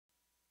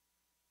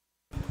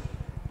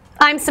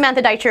I'm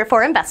Samantha Deitcher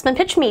for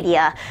Investmentpitch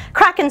Media.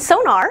 Kraken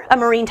Sonar, a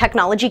marine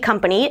technology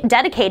company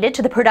dedicated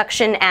to the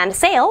production and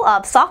sale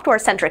of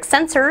software-centric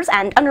sensors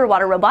and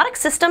underwater robotic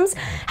systems,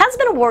 has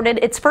been awarded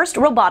its first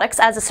Robotics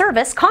as a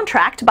Service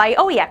contract by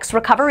OEX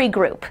Recovery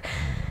Group.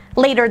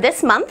 Later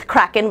this month,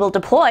 Kraken will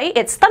deploy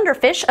its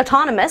Thunderfish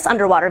autonomous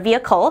underwater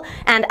vehicle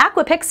and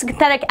Aquapix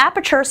synthetic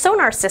aperture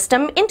sonar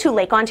system into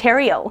Lake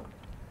Ontario.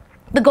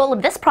 The goal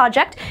of this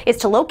project is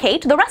to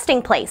locate the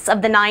resting place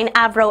of the 9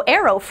 Avro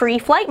Aero free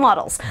flight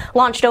models,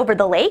 launched over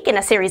the lake in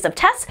a series of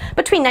tests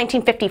between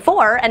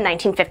 1954 and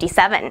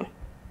 1957.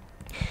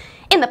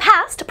 In the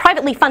past,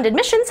 privately funded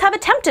missions have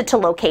attempted to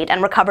locate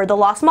and recover the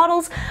lost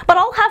models, but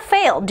all have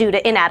failed due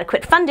to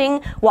inadequate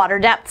funding, water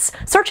depths,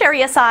 search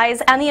area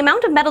size, and the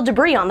amount of metal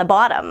debris on the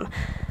bottom.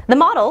 The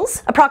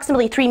models,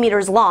 approximately 3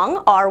 meters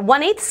long, are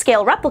 1/8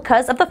 scale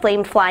replicas of the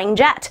famed flying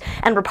jet,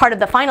 and were part of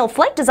the final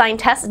flight design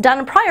tests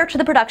done prior to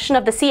the production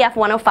of the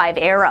CF-105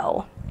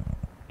 Aero.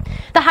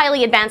 The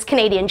highly advanced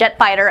Canadian jet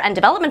fighter and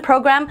development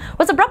program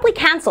was abruptly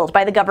cancelled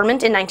by the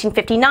government in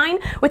 1959,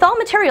 with all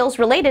materials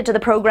related to the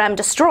program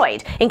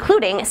destroyed,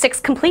 including 6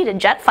 completed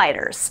jet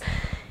fighters.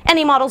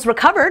 Any models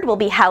recovered will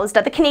be housed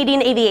at the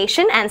Canadian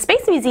Aviation and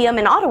Space Museum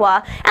in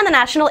Ottawa and the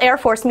National Air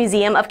Force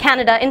Museum of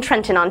Canada in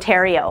Trenton,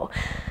 Ontario.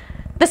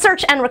 The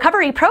Search and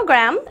Recovery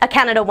Program, a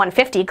Canada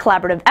 150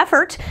 collaborative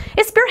effort,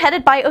 is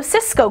spearheaded by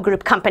Osisko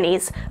Group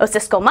companies,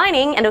 Osisko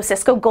Mining and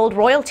Osisko Gold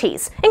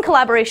Royalties, in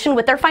collaboration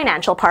with their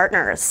financial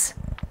partners.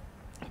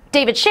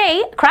 David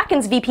Shea,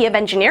 Kraken's VP of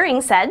Engineering,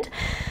 said,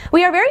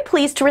 "We are very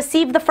pleased to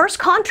receive the first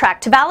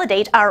contract to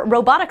validate our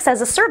Robotics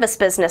as a Service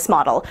business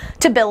model,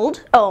 to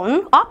build,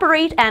 own,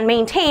 operate, and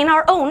maintain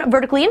our own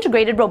vertically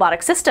integrated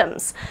robotic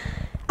systems.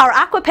 Our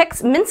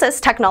Aquapix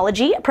Minsus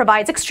technology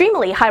provides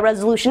extremely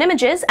high-resolution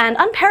images and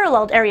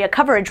unparalleled area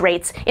coverage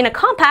rates in a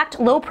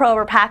compact,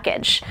 low-power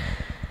package.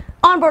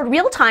 Onboard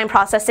real-time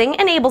processing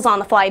enables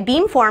on-the-fly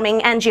beamforming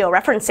and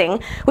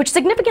georeferencing, which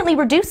significantly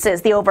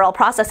reduces the overall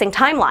processing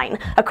timeline,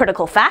 a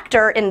critical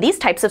factor in these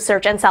types of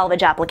search and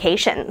salvage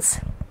applications.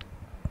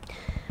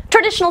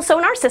 Traditional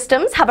sonar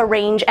systems have a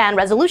range and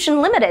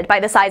resolution limited by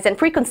the size and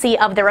frequency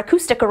of their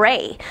acoustic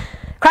array.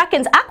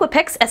 Kraken's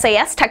Aquapix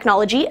SAS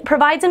technology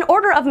provides an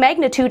order of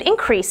magnitude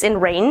increase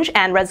in range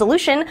and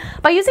resolution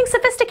by using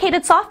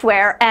sophisticated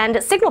software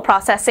and signal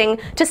processing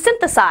to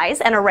synthesize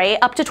an array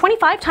up to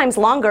 25 times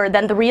longer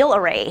than the real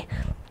array.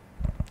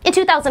 In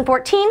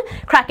 2014,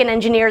 Kraken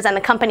engineers and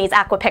the company's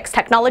Aquapix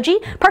technology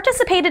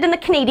participated in the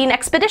Canadian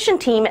expedition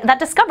team that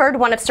discovered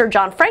one of Sir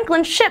John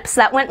Franklin's ships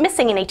that went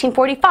missing in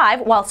 1845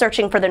 while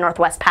searching for the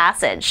Northwest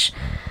Passage.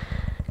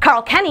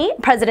 Carl Kenny,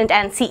 president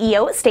and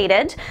CEO,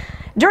 stated,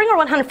 "During our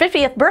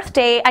 150th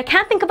birthday, I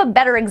can't think of a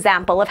better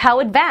example of how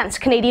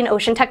advanced Canadian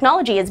ocean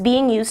technology is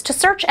being used to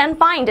search and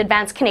find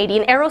advanced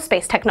Canadian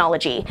aerospace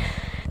technology.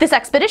 This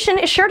expedition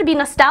is sure to be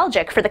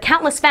nostalgic for the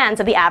countless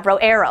fans of the Avro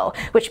Aero,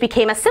 which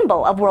became a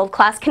symbol of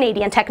world-class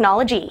Canadian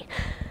technology."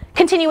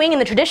 Continuing in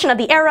the tradition of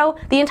the Aero,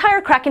 the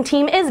entire Kraken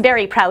team is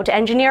very proud to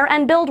engineer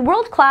and build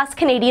world-class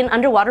Canadian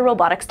underwater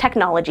robotics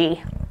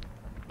technology.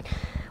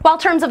 While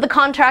terms of the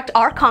contract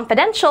are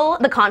confidential,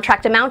 the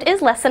contract amount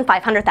is less than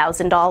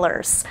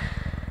 $500,000.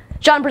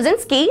 John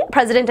Brzezinski,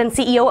 president and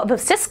CEO of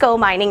Osisko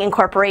Mining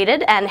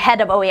Incorporated and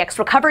head of OEX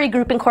Recovery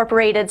Group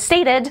Incorporated,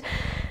 stated,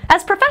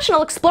 "As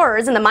professional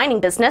explorers in the mining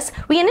business,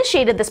 we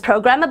initiated this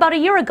program about a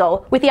year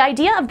ago with the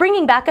idea of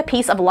bringing back a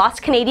piece of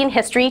lost Canadian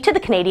history to the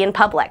Canadian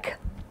public.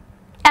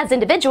 As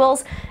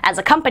individuals, as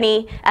a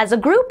company, as a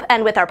group,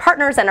 and with our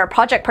partners and our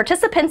project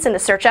participants in the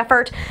search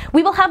effort,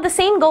 we will have the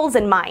same goals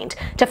in mind,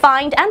 to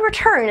find and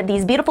return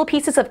these beautiful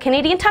pieces of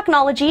Canadian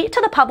technology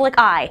to the public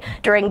eye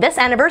during this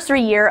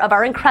anniversary year of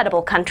our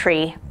incredible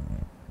country."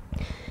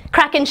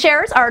 Kraken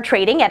shares are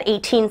trading at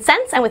 18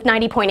 cents, and with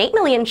 90.8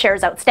 million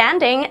shares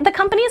outstanding, the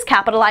company is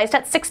capitalized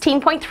at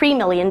 $16.3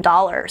 million.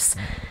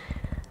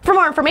 For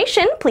more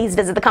information, please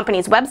visit the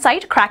company's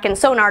website,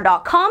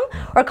 krakensonar.com,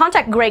 or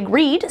contact Greg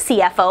Reed,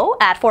 CFO,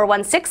 at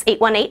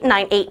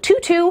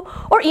 416-818-9822,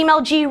 or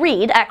email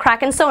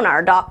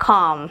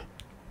greed@krakensonar.com.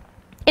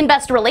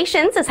 Investor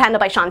Relations is handled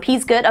by Sean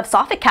Peasgood of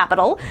Sophic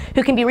Capital,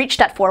 who can be reached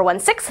at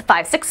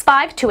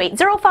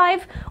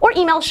 416-565-2805, or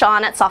email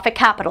Sean at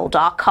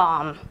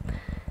sophiccapital.com.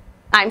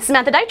 I'm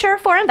Samantha Deitcher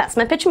for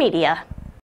Investmentpitch Media.